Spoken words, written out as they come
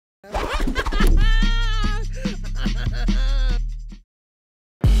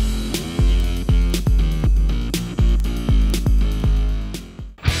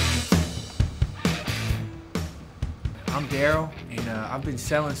I've been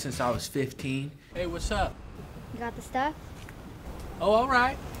selling since I was 15. Hey, what's up? You got the stuff? Oh, all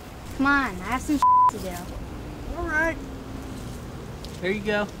right. Come on, I have some to do. All right. There you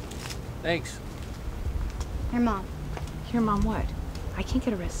go. Thanks. Here, Mom. Here, Mom, what? I can't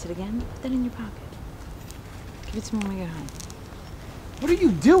get arrested again. Put that in your pocket. Give it to me when we get home. What are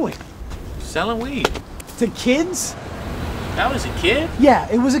you doing? Selling weed. To kids? That was a kid? Yeah,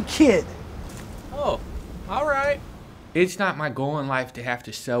 it was a kid. Oh, all right. It's not my goal in life to have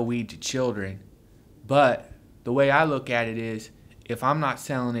to sell weed to children, but the way I look at it is, if I'm not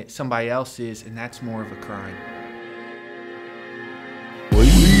selling it, somebody else is, and that's more of a crime.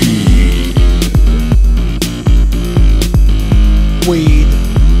 Weed. Weed.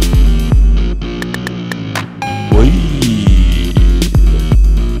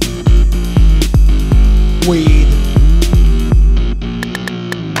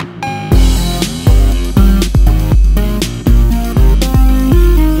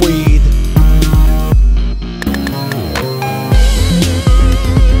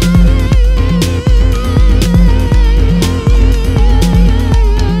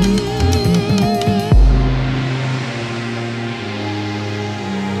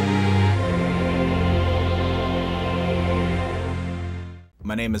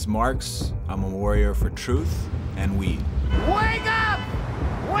 My name is Marks. I'm a warrior for truth and weed. Wake up!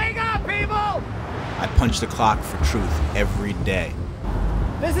 Wake up, people! I punch the clock for truth every day.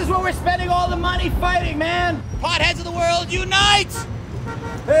 This is where we're spending all the money fighting, man! Potheads of the world, unite!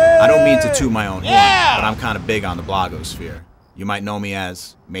 Hey! I don't mean to toot my own horn, Yeah! but I'm kind of big on the blogosphere. You might know me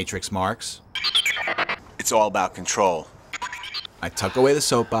as Matrix Marks. It's all about control. I tuck away the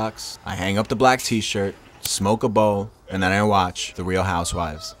soapbox, I hang up the black t-shirt, smoke a bowl, and then I watch The Real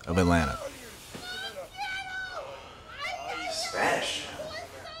Housewives of Atlanta. Spanish.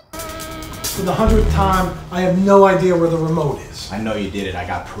 For the 100th time, I have no idea where the remote is. I know you did it, I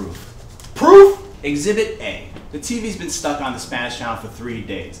got proof. Proof? Exhibit A. The TV's been stuck on the Spanish channel for 3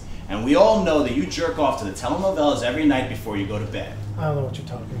 days, and we all know that you jerk off to the telenovelas every night before you go to bed. I don't know what you're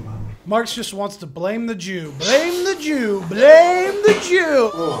talking about. Marx just wants to blame the Jew. Blame the Jew. Blame the Jew.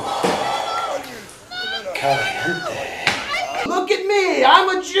 Caliente. Look at me. I'm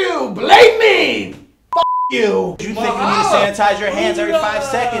a Jew. Blame me. F you. You think you need to sanitize your hands every 5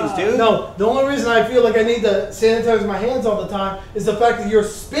 seconds, dude? No, the only reason I feel like I need to sanitize my hands all the time is the fact that you're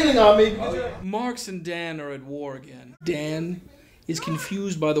spitting on me. Marx and Dan are at war again. Dan is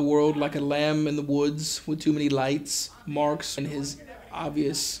confused by the world like a lamb in the woods with too many lights. Marx and his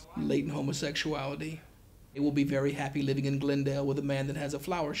obvious latent homosexuality. They will be very happy living in Glendale with a man that has a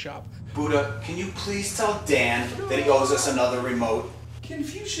flower shop. Buddha, can you please tell Dan that he owes us another remote?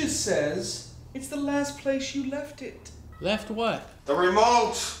 Confucius says it's the last place you left it. Left what? The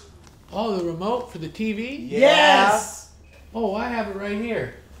remote! Oh, the remote for the TV? Yes! Oh, I have it right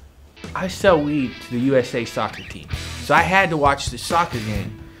here. I sell weed to the USA soccer team, so I had to watch the soccer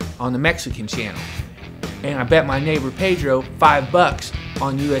game on the Mexican channel. And I bet my neighbor Pedro $5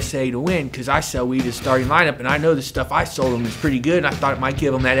 on USA to win because I sell weed as starting lineup, and I know the stuff I sold them is pretty good, and I thought it might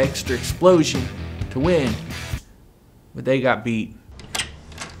give them that extra explosion to win. But they got beat.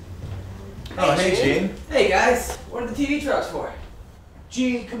 Oh, hey, Gene. Hey guys, what are the TV trucks for?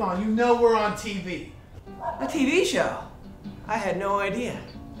 Gene, come on, you know we're on TV. A TV show? I had no idea.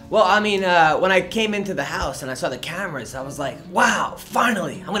 Well, I mean, when I came into the house and I saw the cameras, I was like, wow,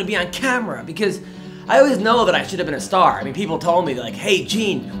 finally, I'm gonna be on camera, because I always know that I should have been a star. I mean, people told me, like, hey,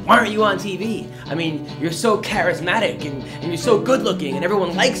 Gene, why aren't you on TV? I mean, you're so charismatic and you're so good looking and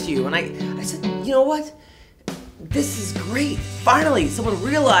everyone likes you. And I said, you know what? This is great. Finally, someone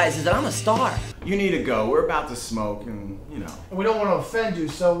realizes that I'm a star. You need to go. We're about to smoke and, you know. And we don't want to offend you,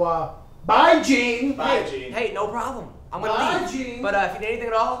 so, bye, Gene. Bye, Gene. Hey, no problem. I'm gonna Bye, leave. Gene. But if you need anything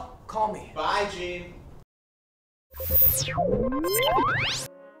at all, call me. Bye, Gene.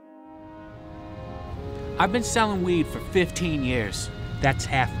 I've been selling weed for 15 years. That's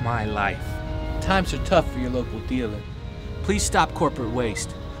half my life. Times are tough for your local dealer. Please stop corporate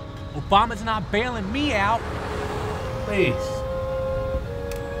waste. Obama's not bailing me out. Please.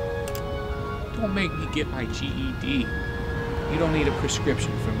 Don't make me get my GED. You don't need a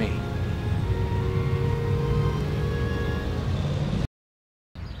prescription for me.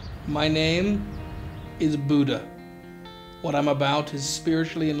 My name is Buddha. What I'm about is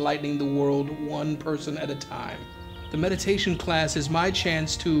spiritually enlightening the world one person at a time. The meditation class is my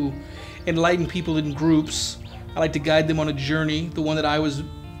chance to enlighten people in groups. I like to guide them on a journey, the one that I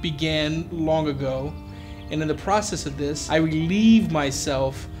began long ago. And in the process of this, I relieve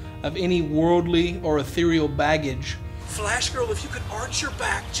myself of any worldly or ethereal baggage. Flash Girl, if you could arch your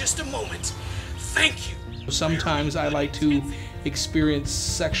back just a moment. Thank you. Sometimes I like to experience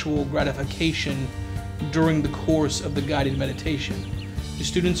sexual gratification during the course of the guided meditation. The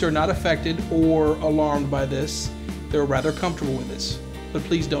students are not affected or alarmed by this. They're rather comfortable with this, but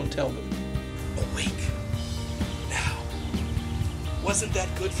please don't tell them. Awake. Now. Wasn't that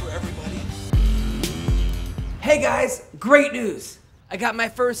good for everybody? Hey guys, great news! I got my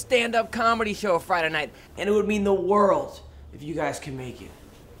first stand-up comedy show Friday night, and it would mean the world if you guys can make it.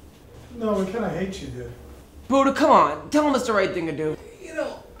 No, we kind of hate you, dude. Buddha, come on, tell them it's the right thing to do. You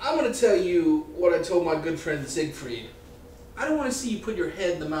know, I'm gonna tell you what I told my good friend Siegfried. I don't want to see you put your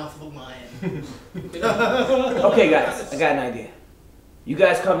head in the mouth of a lion. You know? Okay guys, I got an idea. You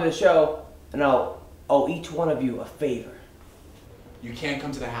guys come to the show, and I'll owe each one of you a favor. You can't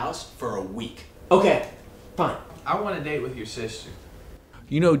come to the house for a week. Okay, fine. I want a date with your sister.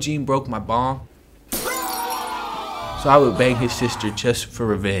 You know Gene broke my bong? So I would bang his sister just for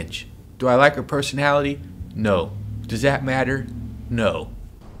revenge. Do I like her personality? No. Does that matter? No.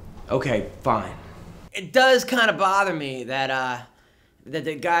 Okay, fine. It does kind of bother me that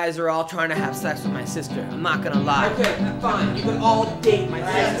the guys are all trying to have sex with my sister. I'm not gonna lie. Okay, fine. You can all date my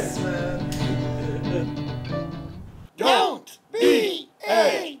sister. Don't be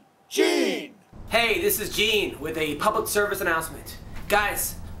a Gene! Hey, this is Gene with a public service announcement.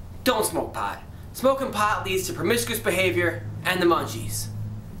 Guys, don't smoke pot. Smoking pot leads to promiscuous behavior and the munchies.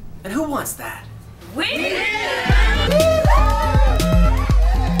 And who wants that?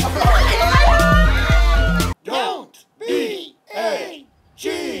 Don't be a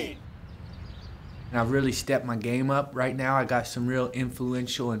Gene! And I've really stepped my game up. Right now I got some real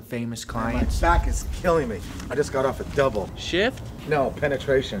influential and famous clients. My back is killing me. I just got off a double. Shift? No,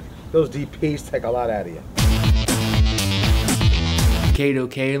 penetration. Those DPs take a lot out of you. Kato,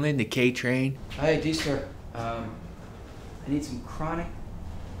 Kaelin, the K-Train. Hey, D-Sir. I need some chronic.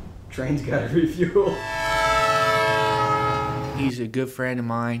 Train's gotta refuel. He's a good friend of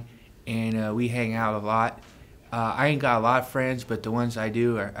mine, and we hang out a lot. I ain't got a lot of friends, but the ones I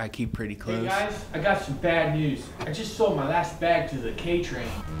do, I keep pretty close. Hey guys, I got some bad news. I just sold my last bag to the K-Train.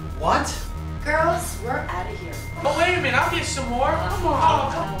 What? Girls, we're out of here. Oh, wait a minute, I'll get some more. Come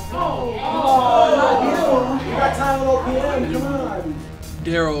on. You got time with OPM, come on.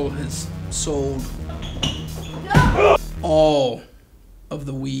 Daryl has sold all of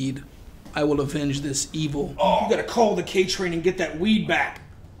the weed. I will avenge this evil. You gotta call the K-Train and get that weed back.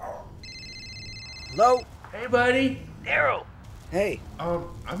 Hello? Hey, buddy. Daryl. Hey. I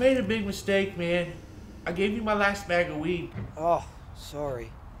made a big mistake, man. I gave you my last bag of weed. Oh,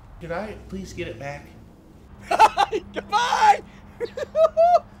 sorry. Could I please get it back? Goodbye! Ladies!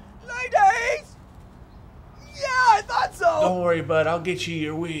 Yeah, I thought so! Don't worry, bud. I'll get you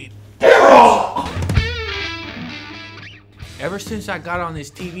your weed. Ever since I got on this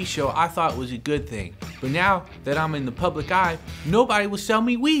TV show, I thought it was a good thing. But now that I'm in the public eye, nobody will sell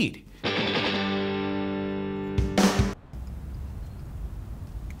me weed. You're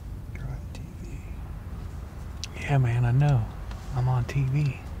on TV. Yeah, man, I know. I'm on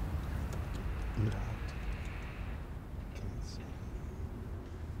TV.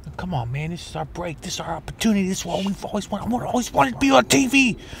 Come on, man. This is our break. This is our opportunity. This is what we've always wanted. I always wanted to be on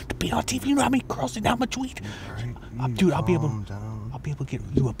TV. To be on TV. You know how many girls and how much weed? Dude, I'll be able to get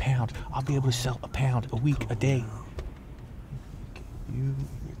you a pound. I'll be able to sell a pound a week, a day.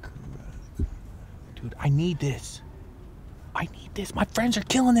 Dude, I need this. I need this. My friends are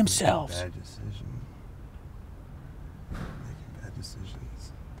killing themselves. Bad decision. Making bad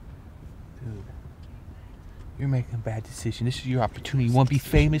decisions. Dude, you're making a bad decision. This is your opportunity. You want to be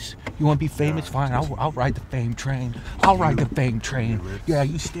famous? You want to be famous? Fine, I'll ride the fame train. I'll ride the fame train. Yeah,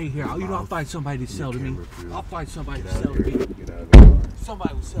 you stay here. I'll find somebody to sell to me. I'll find somebody to sell to me.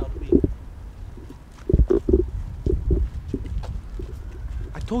 Somebody will sell to me.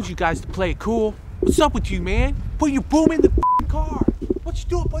 I told you guys to play it cool. What's up with you, man? Put your boom in the car. What you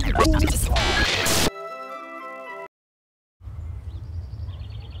doing? Put your boom in the car.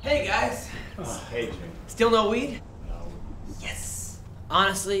 Hey guys. Hey, Jim. Still no weed? No. Yes.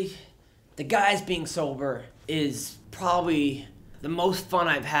 Honestly, the guys being sober is probably the most fun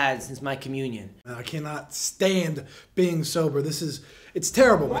I've had since my communion. I cannot stand being sober. It's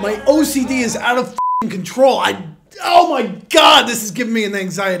terrible. My OCD is out of control. Oh my God, this is giving me an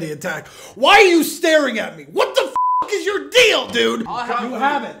anxiety attack. Why are you staring at me? What the is your deal, dude? You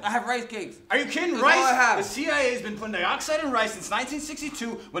have it. I have rice cakes. Are you kidding? That's all I have. The CIA has been putting dioxide in rice since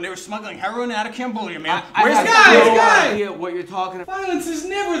 1962 when they were smuggling heroin out of Cambodia, man. Where's Where's guys? the I idea what you're talking about. Violence is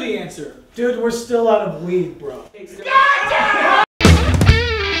never the answer. Dude, we're still out of weed, bro.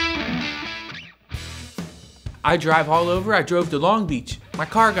 I drive all over. I drove to Long Beach. My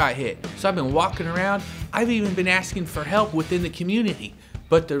car got hit. So I've been walking around. I've even been asking for help within the community.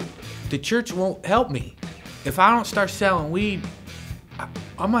 But the church won't help me. If I don't start selling weed,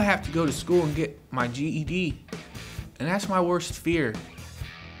 I'm gonna have to go to school and get my GED. And that's my worst fear.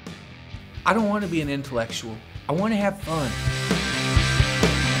 I don't want to be an intellectual. I want to have fun.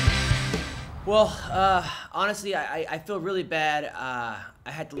 Well, honestly, I feel really bad. I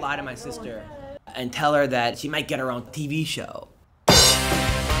had to lie to my sister and tell her that she might get her own TV show.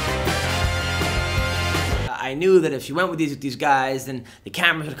 I knew that if she went with these guys, then the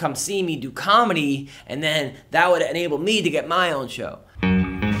cameras would come see me do comedy, and then that would enable me to get my own show.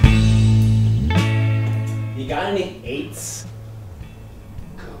 You got any 8s?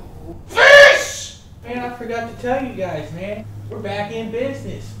 Fish! Man, I forgot to tell you guys, man. We're back in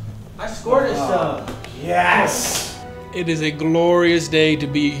business. I scored us some. Yes! It is a glorious day to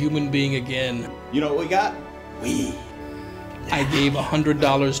be a human being again. You know what we got? Weed. I gave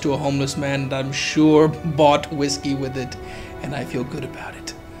 $100 to a homeless man and I'm sure bought whiskey with it, and I feel good about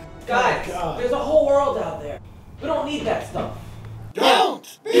it. Guys, there's a whole world out there. We don't need that stuff.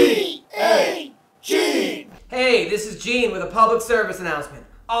 Don't be a Gene! Hey, this is Gene with a public service announcement.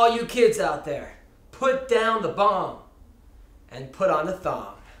 All you kids out there, put down the bomb and put on the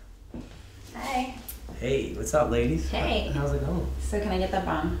thong. Hi. Hey, what's up, ladies? Hey. How's it going? So can I get that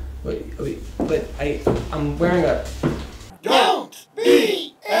bomb? Wait, but I'm wearing a... Don't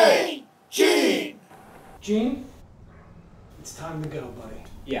be a Gene! Gene? It's time to go, buddy.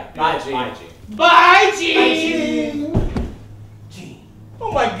 Yeah, bye, Gene. Bye, Gene. Bye, Gene! Gene.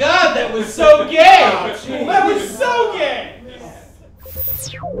 Oh my God, that was so gay! That was so gay!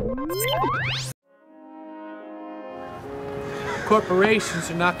 Corporations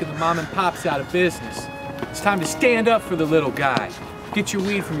are knocking the mom and pops out of business. It's time to stand up for the little guy. Get your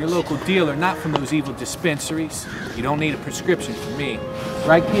weed from your local dealer, not from those evil dispensaries. You don't need a prescription from me.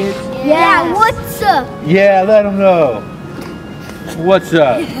 Right, kids? Yeah, what's up? Yeah, let him know. What's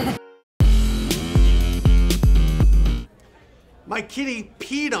up? My kitty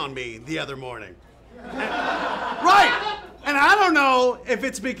peed on me the other morning. Right! And I don't know if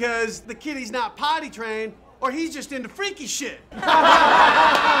it's because the kitty's not potty trained or he's just into freaky shit. So now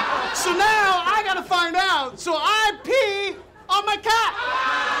I gotta find out, so I pee on my cat.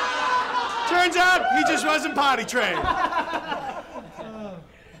 Turns out he just wasn't potty trained. I'm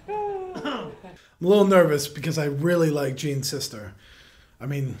a little nervous because I really like Gene's sister. I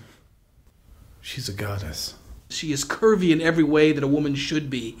mean, she's a goddess. She is curvy in every way that a woman should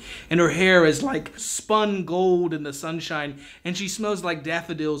be, and her hair is like spun gold in the sunshine, and she smells like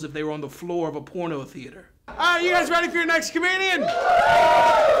daffodils if they were on the floor of a porno theater. All right, you guys ready for your next comedian?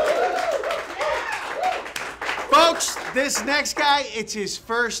 Folks, this next guy, it's his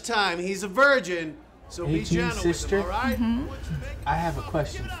first time. He's a virgin, so be gentle with him, all right? I have a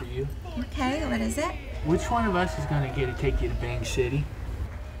question for you. Okay, what is it? Which one of us is gonna get to take you to Bang City?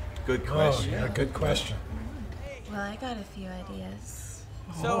 Good question. Oh, yeah, good question. Well, I got a few ideas.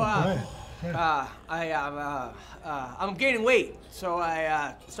 So, I'm gaining weight, so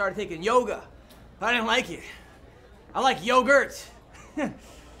I started taking yoga. But I didn't like it. I like yogurt.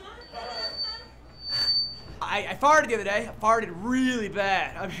 I farted the other day. I farted really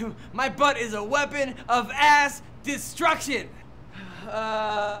bad. I mean, my butt is a weapon of ass destruction.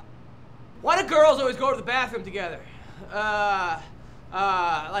 Why do girls always go to the bathroom together?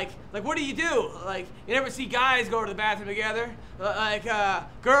 Like what do? Like, you never see guys go to the bathroom together.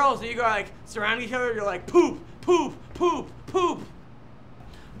 Girls, you go like surrounding each other. You're like poop, poop, poop, poop.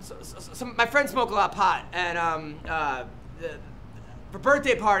 So my friends smoke a lot of pot, and for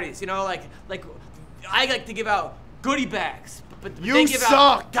birthday parties, you know, like I like to give out goodie bags, but they give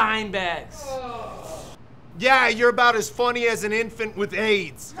out dime bags. Yeah, you're about as funny as an infant with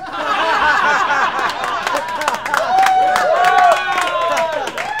AIDS.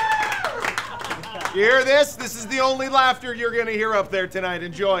 You hear this? This is the only laughter you're gonna hear up there tonight.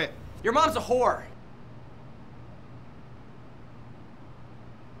 Enjoy it. Your mom's a whore.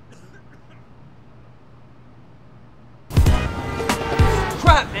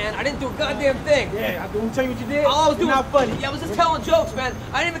 Crap, man, I didn't do a goddamn thing. Yeah, I'm gonna tell you what you did. All I was doing, Not funny. Yeah, I was just telling jokes, man.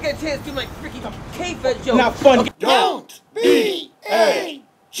 I didn't even get a chance to do my freaking K-Fed joke. Not funny. Don't be a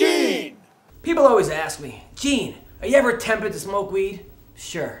Gene! People always ask me, Gene, are you ever tempted to smoke weed?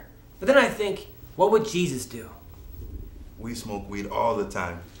 Sure. But then I think, what would Jesus do? We smoke weed all the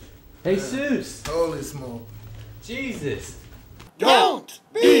time. Jesus. Holy smoke. Jesus. Don't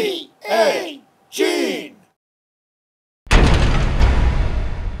be a Gene!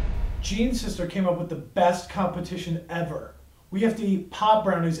 Gene's sister came up with the best competition ever. We have to eat pot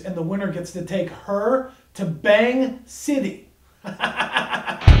brownies, and the winner gets to take her to Bang City.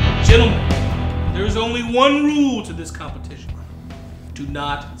 Gentlemen, there is only one rule to this competition. Do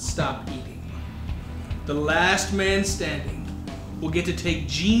not stop eating. The last man standing will get to take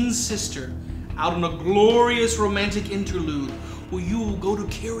Jean's sister out on a glorious romantic interlude where you will go to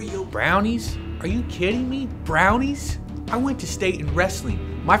karaoke. Brownies? Are you kidding me? Brownies? I went to state in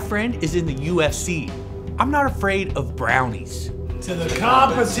wrestling. My friend is in the UFC. I'm not afraid of brownies. To the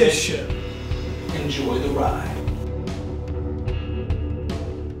competition. Enjoy the ride.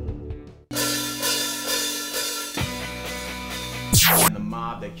 And the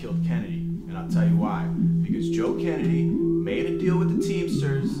mob that killed Kennedy. And I'll tell you why. Because Joe Kennedy made a deal with the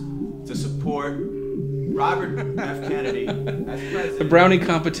Teamsters to support Robert F. Kennedy as president. The brownie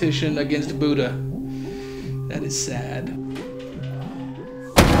competition against Buddha. That is sad.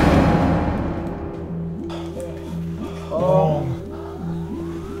 Oh.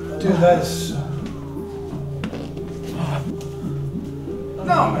 Dude, that's...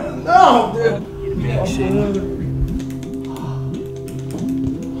 No, man. No, dude.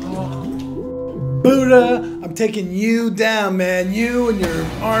 Buddha, I'm taking you down, man. You and your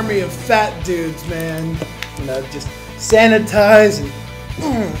army of fat dudes, man. You know, just sanitize and...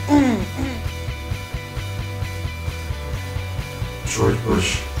 George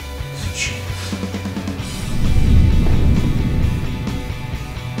Bush is a genius.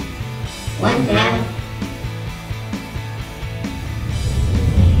 One down.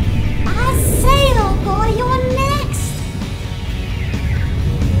 I say, old boy, you're next.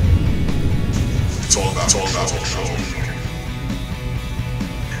 It's all about control.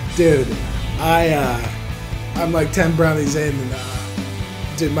 Dude, I'm like 10 brownies in, and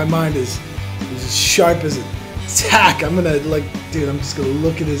dude, my mind is as sharp as a tack. I'm gonna I'm just gonna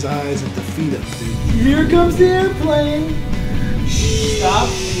look at his eyes and defeat him, dude. Here comes the airplane. Stop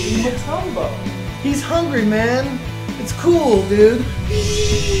eating Matumbo. He's hungry, man. It's cool, dude.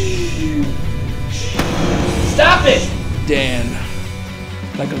 Stop it! Dan,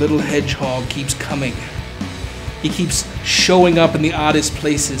 like a little hedgehog, keeps coming. He keeps showing up in the oddest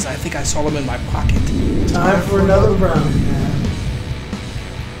places. I think I saw him in my pocket. Time for another brownie, man.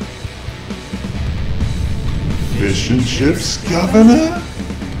 Fish and chips, Governor?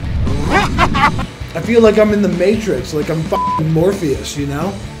 I feel like I'm in the Matrix, like I'm f***ing Morpheus, you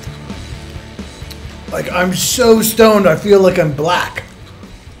know? Like I'm so stoned, I feel like I'm black.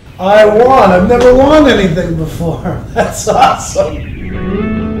 I won. I've never won anything before. That's awesome.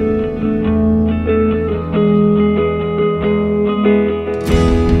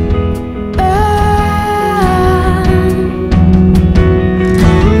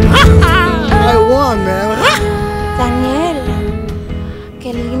 I won, man. Daniel,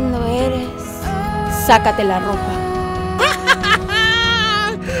 qué lindo eres. Sácate la ropa.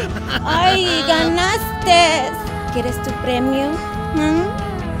 ¡Ay, ganaste! ¿Quieres tu premio?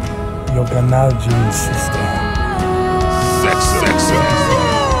 Yo ganado, Jean's sister. Sexy.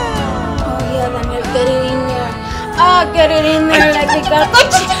 Oh, yeah, Daniel, get it in there. Oh, get it in there like we got.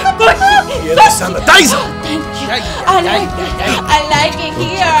 Yeah, that's sanitizer. Thank you. I like it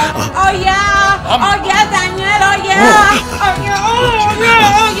here. Oh, yeah. Oh, yeah, Daniel. Oh, yeah. Oh, yeah. Oh,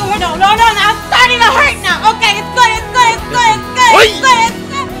 yeah. Oh, you no. I'm starting to hurt now. Okay, it's good.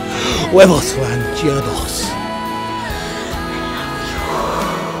 Huevos rancheros.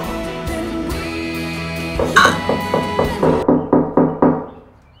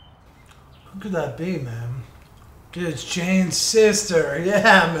 Who could that be, man? Dude, it's Jane's sister.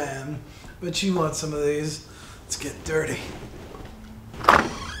 Yeah, man. Bet you want some of these. Let's get dirty.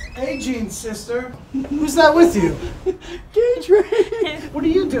 Hey, Jean's sister. Who's that with you? K-Train. What are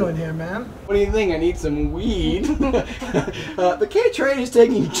you doing here, man? What do you think? I need some weed. The K-Train is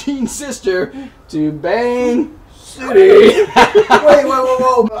taking Jean's sister to Bang City. Wait,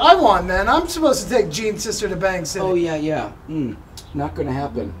 whoa. I won, man. I'm supposed to take Jean's sister to Bang City. Oh, yeah. Not gonna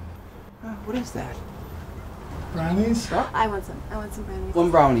happen. What is that? Brownies? I want some brownies. One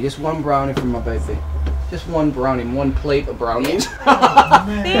brownie. Just one brownie for my baby. Just one brownie. One plate of brownies. Oh,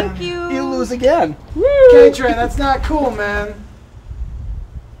 man. Thank you. You lose again. K-Train, that's not cool, man.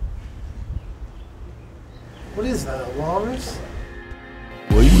 What is that, a walrus?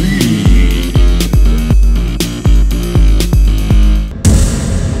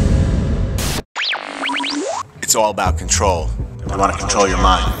 It's all about control. You want to control your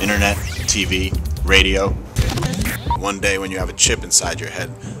mind. Internet, TV, radio. One day when you have a chip inside your head,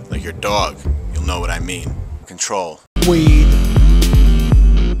 like your dog, you'll know what I mean. Control. Weed.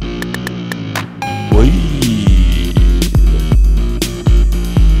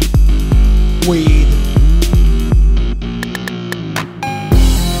 Weed.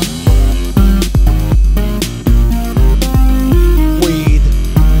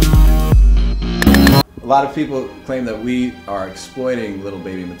 lot of people claim that we are exploiting little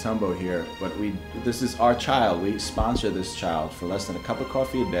baby Matumbo here, but this is our child. We sponsor this child for less than a cup of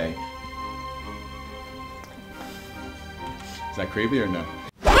coffee a day. Is that creepy or no?